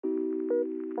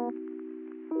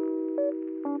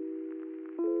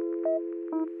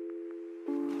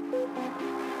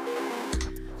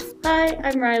Hi,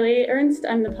 I'm Riley Ernst.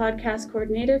 I'm the podcast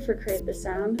coordinator for Crave the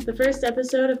Sound. The first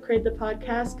episode of Crave the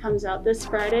Podcast comes out this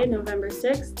Friday, November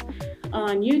 6th,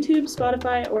 on YouTube,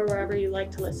 Spotify, or wherever you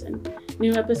like to listen.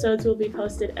 New episodes will be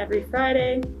posted every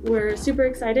Friday. We're super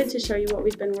excited to show you what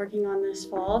we've been working on this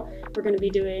fall. We're going to be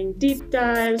doing deep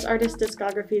dives, artist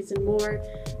discographies, and more.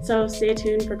 So stay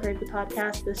tuned for Crave the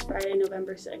Podcast this Friday,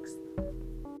 November 6th.